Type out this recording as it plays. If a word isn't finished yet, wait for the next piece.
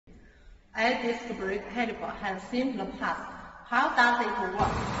A disc brake caliper has simple parts. How does it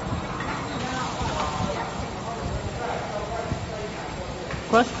work?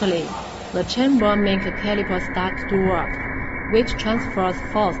 Firstly, the chamber makes the caliper start to work, which transfers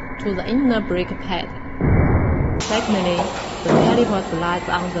force to the inner brake pad. Secondly, the caliper slides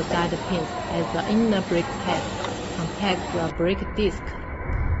on the guide pins as the inner brake pad contacts the brake disc.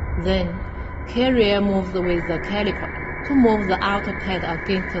 Then, carrier moves with the caliper to move the outer pad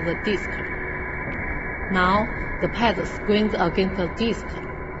against the disc. Now, the pad squeezes against the disc,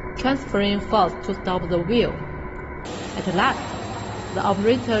 transferring force to stop the wheel. At last, the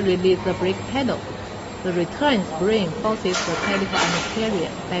operator releases the brake pedal. The return spring forces the caliper and the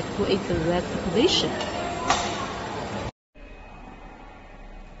carrier back to its rest position.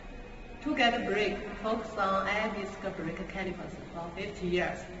 To get brake, focus on air disc brake calipers for 50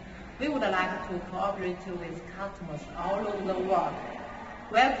 years. We would like to cooperate with customers all over the world.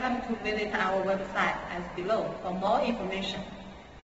 Welcome to visit our website as below for more information.